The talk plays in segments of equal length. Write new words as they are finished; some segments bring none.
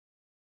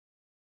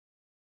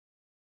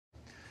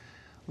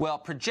Well,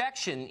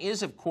 projection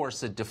is, of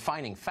course, a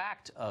defining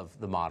fact of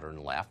the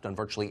modern left. On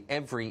virtually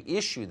every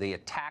issue, they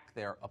attack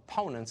their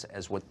opponents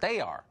as what they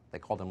are. They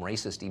call them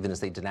racist, even as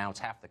they denounce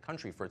half the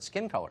country for its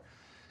skin color.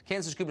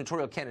 Kansas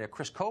gubernatorial candidate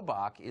Chris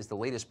Kobach is the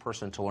latest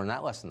person to learn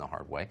that lesson the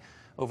hard way.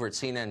 Over at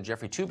CNN,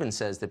 Jeffrey Toobin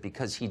says that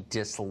because he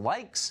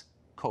dislikes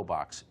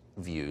Kobach's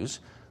views,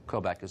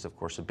 Kobach is, of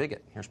course, a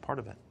bigot. Here's part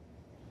of it.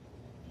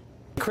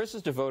 Chris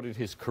has devoted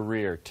his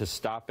career to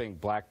stopping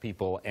black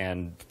people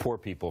and poor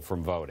people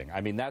from voting. I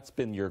mean, that's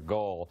been your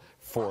goal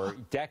for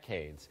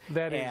decades.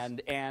 That is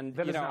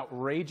an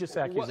outrageous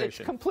accusation. Well, it's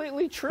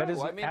completely true. That is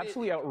an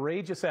absolutely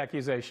outrageous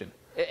accusation.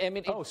 I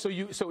mean,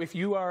 so if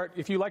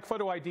you like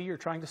photo ID, you're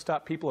trying to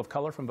stop people of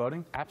color from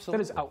voting?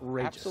 Absolutely. That is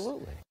outrageous.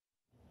 Absolutely.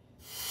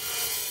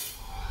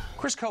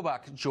 Chris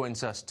Kobach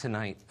joins us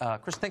tonight.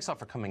 Chris, thanks a lot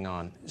for coming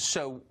on.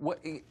 So,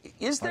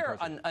 is there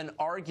an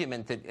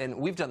argument that, and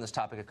we've done this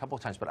topic a couple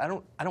of times, but I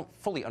don't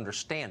fully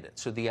understand it.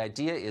 So the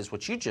idea is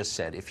what you just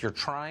said. If you're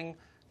trying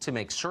to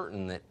make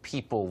certain that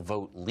people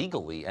vote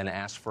legally and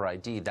ask for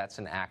ID, that's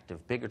an act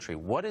of bigotry.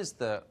 What is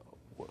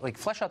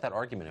flesh out that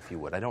argument, if you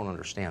would. I don't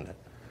understand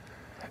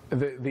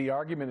it. The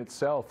argument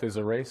itself is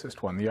a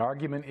racist one. The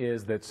argument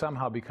is that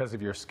somehow because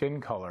of your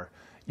skin color,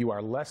 you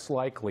are less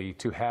likely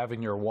to have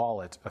in your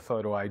wallet a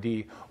photo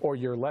ID, or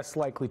you're less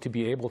likely to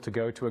be able to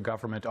go to a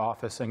government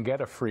office and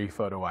get a free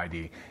photo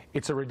ID.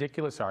 It's a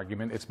ridiculous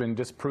argument. It's been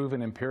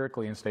disproven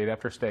empirically in state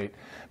after state.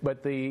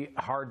 But the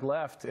hard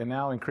left, and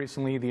now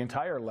increasingly the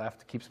entire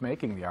left, keeps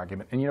making the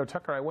argument. And you know,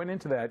 Tucker, I went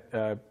into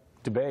that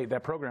debate,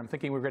 that program,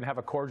 thinking we were going to have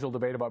a cordial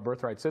debate about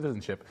birthright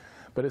citizenship.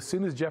 But as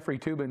soon as Jeffrey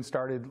Toobin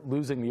started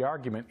losing the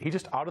argument, he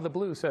just out of the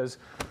blue says,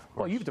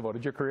 well, you've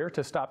devoted your career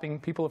to stopping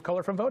people of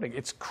color from voting.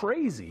 It's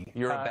crazy.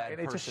 You're a bad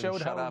person. It just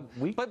showed Shut up.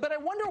 weak. But I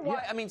wonder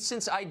why, I mean,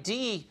 since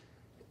ID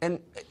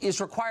is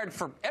required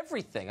for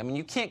everything. I mean,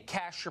 you can't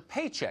cash your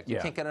paycheck. You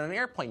can't get on an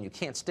airplane. You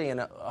can't stay in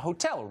a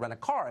hotel or rent a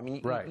car. I mean,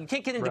 you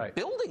can't get into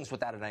buildings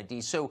without an ID.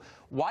 So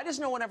why does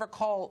no one ever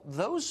call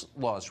those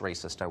laws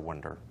racist, I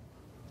wonder?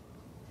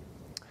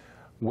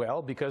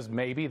 Well, because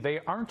maybe they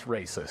aren't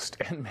racist,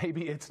 and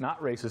maybe it's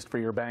not racist for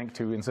your bank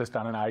to insist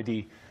on an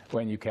ID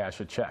when you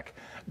cash a check.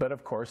 But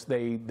of course,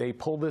 they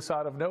pull this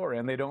out of nowhere,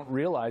 and they don't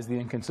realize the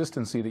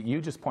inconsistency that you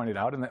just pointed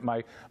out, and that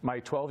my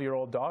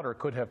 12-year-old daughter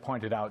could have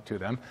pointed out to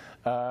them.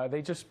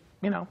 They just,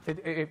 you know,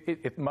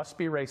 it must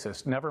be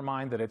racist. Never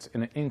mind that it's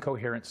an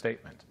incoherent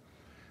statement.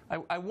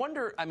 I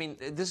wonder, I mean,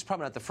 this is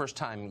probably not the first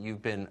time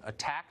you've been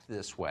attacked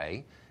this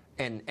way,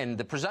 and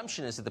the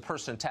presumption is that the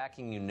person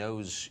attacking you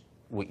knows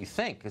what you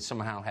think, it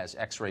somehow has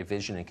X-ray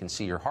vision and can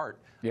see your heart,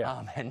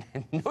 and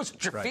knows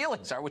what your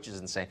feelings are, which is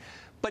insane.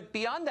 But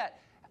beyond that,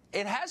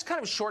 it has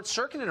kind of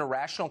short-circuited a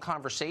rational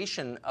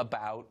conversation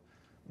about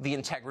the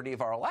integrity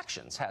of our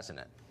elections, hasn't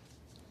it?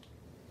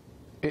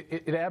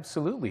 It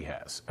absolutely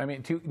has. I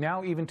mean,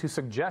 now even to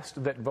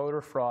suggest that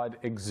voter fraud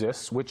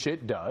exists, which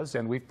it does,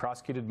 and we've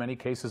prosecuted many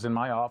cases in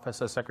my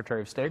office as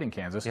Secretary of State in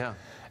Kansas,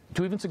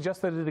 to even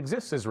suggest that it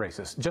exists is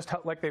racist, just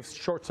like they've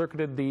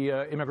short-circuited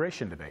the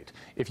immigration debate.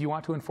 If you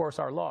want to enforce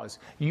our laws,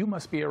 you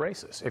must be a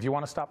racist. If you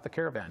want to stop the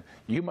caravan,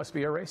 you must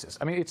be a racist.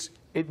 I mean,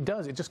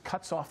 it just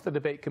cuts off the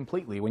debate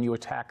completely when you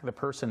attack the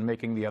person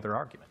making the other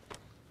argument.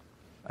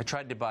 I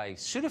tried to buy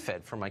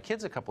Sudafed for my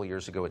kids a couple of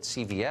years ago at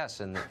CVS,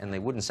 and they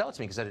wouldn't sell it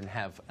to me because I didn't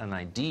have an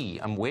ID.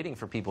 I'm waiting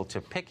for people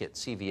to picket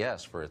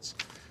CVS for its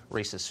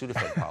racist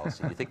Sudafed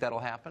policy. Do you think that'll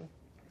happen?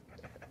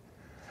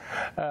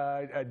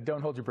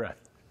 Don't hold your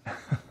breath.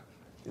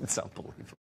 It's unbelievable.